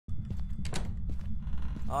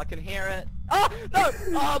I can hear it. Oh no!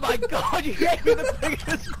 Oh my god! You gave me the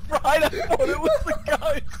biggest fright. I thought it was the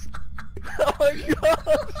ghost. Oh my god!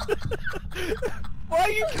 Why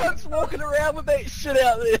are you cunts walking around with that shit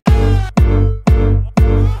out there?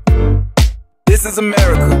 This is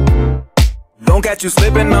America. Don't catch you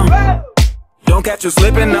slipping now. Don't catch you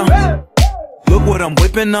slipping now. Look what I'm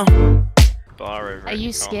whipping now. Are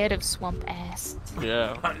you scared of swamp ass?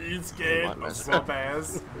 Yeah. Are you scared of swamp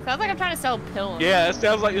ass? Sounds like I'm trying to sell pills. Yeah, it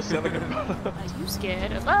sounds like you're selling it. Are you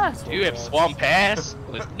scared of us? You have swamp ass?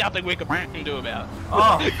 Well, there's nothing we can do about it.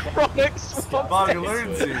 Oh! Chronic swamp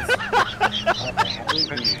Balloonsies.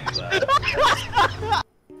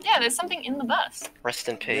 Yeah, there's something in the bus. Rest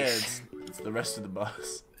in Yeah, peace. it's the rest of the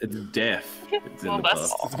bus. It's death. It's in More the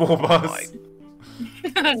bus. bus. It's more bus.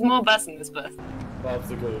 There's more bus in this bus.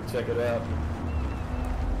 Popsicle, check it out.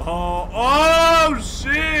 Oh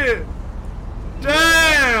shit!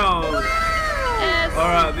 Damn! Yes.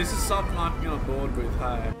 Alright, this is something I can get on board with,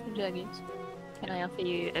 hey. Juggies. Can I offer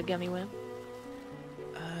you a gummy worm?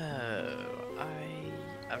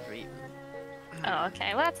 I've eaten. Oh,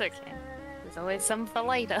 okay. Well, that's okay. There's always some for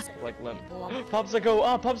later. like lemon. Popsicle!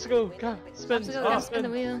 Oh, popsicle! Go! Spin! Popsicle, Oh, go spin the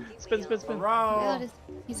wheel. Spin, spin, spin. Oh, Roll! God,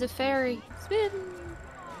 he's a fairy. Spin!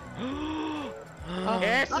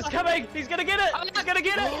 Yes, it's coming! He's gonna get it! He's gonna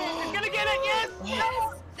get it! He's gonna get it! Yes!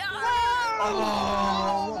 Yes!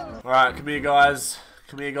 Alright, come here guys.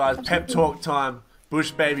 Come here guys. Pep talk time.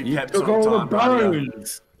 Bush baby You pep took talk all time. the Rightio.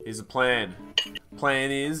 bones. Here's a plan. Plan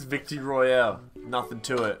is Victory Royale. Nothing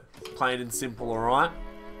to it. Plain and simple, alright?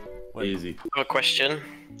 Easy. I have a question.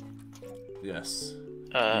 Yes.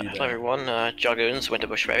 Hello everyone, Juggoons,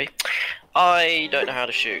 Winterbush baby. I don't know how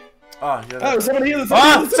to shoot. Oh, yeah. Oh, someone here!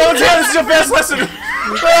 Someone's here! This is your first lesson!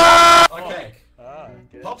 Okay.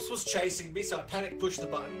 Pops was chasing me, so I panic pushed the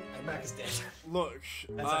button, and Mac is dead. Look,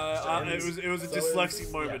 it was a So dyslexic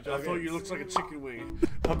it's- moment. yeah, I thought okay. you looked like a chicken wing.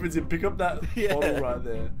 Pumpkins, pick up that Yeah. bottle right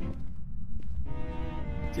there.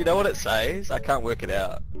 Do you know what it says? I can't work it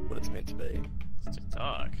out. What it's meant to be. It's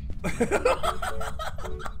dark.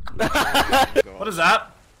 What is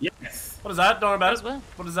that? Yes. What is that? Don't worry about it. What?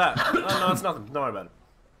 What is that? No, it's nothing. Don't worry about it.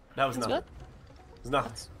 That was nothing. What? It's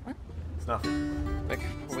nothing. What? It's nothing. Like,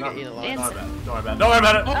 we get nothing. eaten Don't alive. worry about it. Don't worry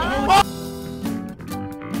about it. Don't worry about it.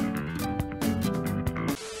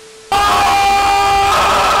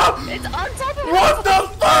 It's on top of What the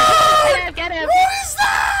fuck? Get him! What is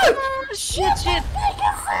that? Oh, shit!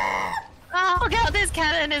 Oh god, this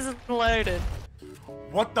cannon is loaded.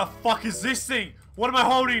 What the fuck is this thing? What am I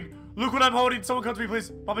holding? Look what I'm holding. Someone come to me,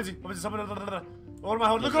 please. Pumpkins, someone. What am I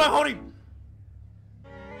holding? Look what I'm holding.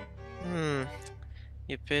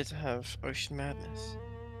 You appear to have ocean madness.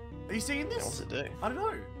 Are you seeing this? What's it do? I don't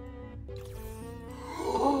know.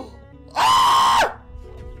 Ah!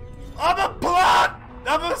 I'm a plant!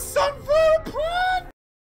 I'm a sunflower plant!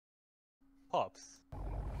 Pops,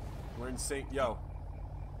 We're in sync. Yo.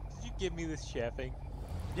 did you give me this chefing?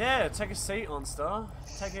 Yeah, take a seat on Star.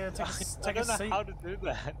 Take a I take a don't know seat. how to do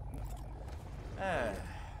that. Yeah.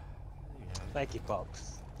 Thank you,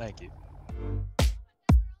 Pops. Thank you.